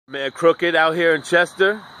Man, Crooked out here in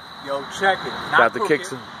Chester. Yo, check it. Got the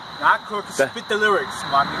kicks. Not Crooked. Spit the lyrics,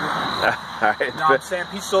 my nigga. Alright. You know what I'm saying?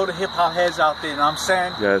 Peace to all the hip hop heads out there. You know what I'm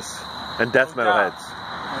saying? Yes. And death metal heads.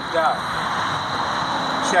 No doubt.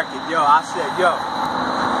 Check it. Yo, I said, yo.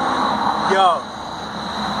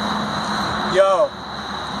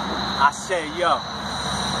 I said, yo.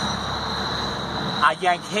 I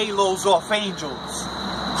yank halos off angels.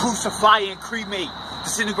 Crucify and cremate.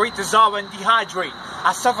 Disintegrate, dissolve, and dehydrate.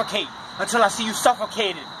 I suffocate until I see you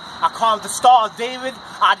suffocated. I carve the Star of David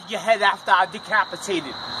out of your head after I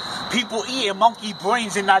decapitated. People eating monkey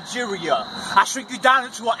brains in Nigeria. I shrink you down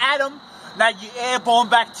into an atom, now you're airborne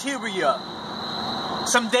bacteria.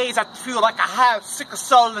 Some days I feel like I have sickle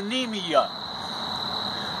cell anemia.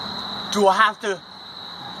 Do I have to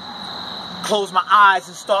close my eyes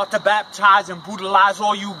and start to baptize and brutalize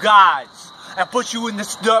all you guys? And put you in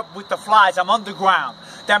this dirt with the flies? I'm underground.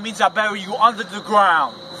 That means I bury you under the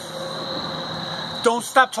ground. Don't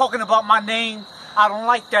stop talking about my name. I don't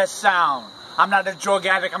like that sound. I'm not a drug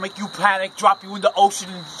addict. I make you panic, drop you in the ocean,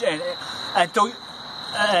 and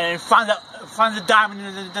find the diamond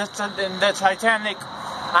in the Titanic.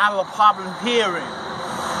 I have a problem hearing.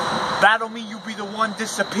 Battle me, you be the one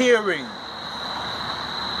disappearing.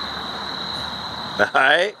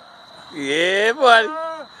 Alright. Yeah, buddy.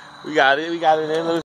 We got it in.